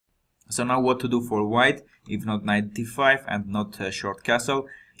So now what to do for white if not knight d5 and not short castle?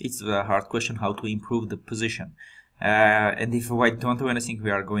 It's a hard question how to improve the position. And if white don't do anything,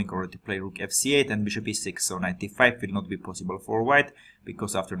 we are going already to play rook fc8 and bishop e6. So knight d5 will not be possible for white,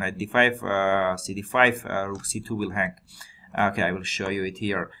 because after knight d5, cd5, rook c2 will hang. Okay, I will show you it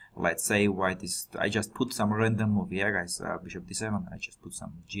here. Let's say white is, I just put some random move, yeah guys, bishop d7, I just put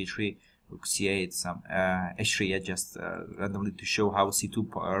some g3, rook c8, some h3, yeah, just randomly to show how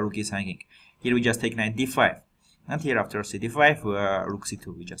c2 rook is hanging. Here we just take knight d5, and here after cd5, rook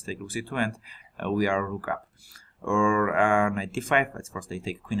c2, we just take rook c2 and we are rook up. Or knight d5, let's first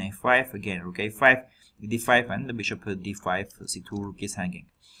take queen a5, again rook a5, d5, and the bishop d5, c2, rook is hanging.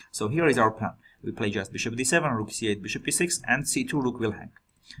 So here is our plan. We play just bishop d7, rook c8, bishop e6, and c2 rook will hang.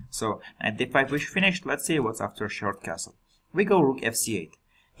 So knight d5 we finished. Let's see what's after short castle. We go rook fc8.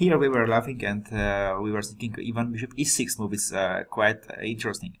 Here we were laughing and we were thinking even bishop e6 move is quite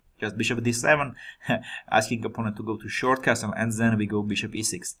interesting. Just bishop d7, asking opponent to go to short castle, and then we go bishop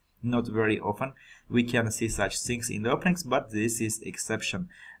e6. Not very often we can see such things in the openings, but this is exception.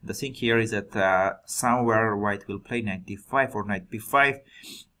 The thing here is that somewhere white will play knight d5 or knight b5,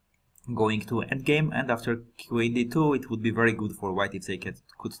 going to endgame, and after queen d2 it would be very good for white if they could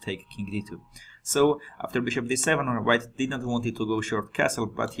take king d2. So after bishop d7, white did not want it to go short castle,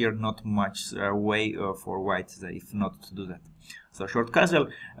 but here not much way for white if not to do that. So short castle,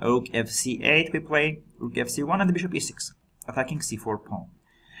 rook fc8 we play, rook fc1 and bishop e6, attacking c4 pawn.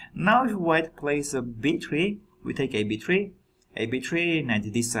 Now if white plays a b3, we take a b3, knight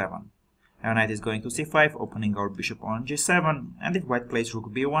d7. Our knight is going to c5, opening our bishop on g7, and if white plays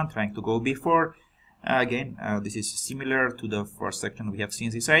rook b1, trying to go b4, again, this is similar to the first section we have seen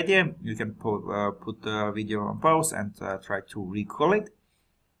this idea. You can put the video on pause and try to recall it.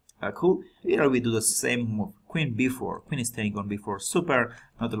 Cool. Here we do the same move, queen b4, queen is staying on b4, super,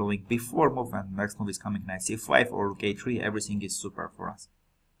 not allowing b4 move, and next move is coming knight c5 or rook a3, everything is super for us.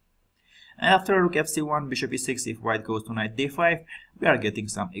 After rook fc1, bishop e6, if white goes to knight d5, we are getting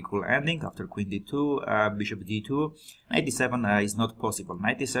some equal ending. After queen d2, bishop d2, knight d7 is not possible.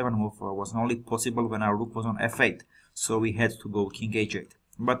 Knight d7 move was only possible when our rook was on f8, so we had to go king h8.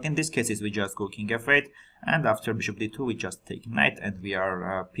 But in these cases we just go king f8, and after bishop d2 we just take knight and we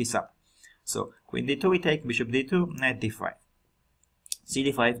are piece up. So queen d2 we take, bishop d2, knight d5,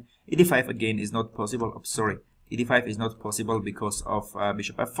 cd5, e5 again is not possible. Oh, sorry, e5 is not possible because of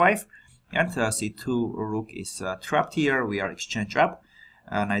bishop f5. And c2 rook is trapped here. We are exchange up.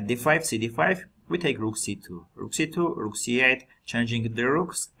 Knight d5, cd5. We take rook c2, rook c2, rook c8, changing the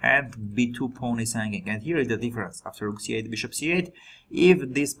rooks, and b2 pawn is hanging. And here is the difference. After rook c8, bishop c8,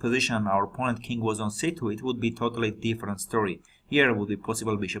 if this position our opponent king was on c2, it would be totally different story. Here would be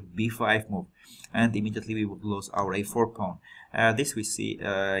possible bishop b5 move, and immediately we would lose our a4 pawn. This we see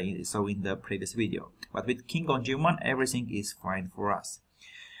in the previous video. But with king on g1, everything is fine for us.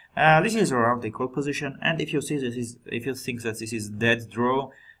 This is around equal position, and if you see if you think that this is dead draw,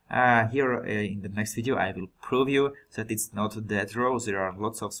 here in the next video I will prove you that it's not dead draw. There are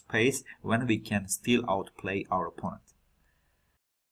lots of space when we can still outplay our opponent.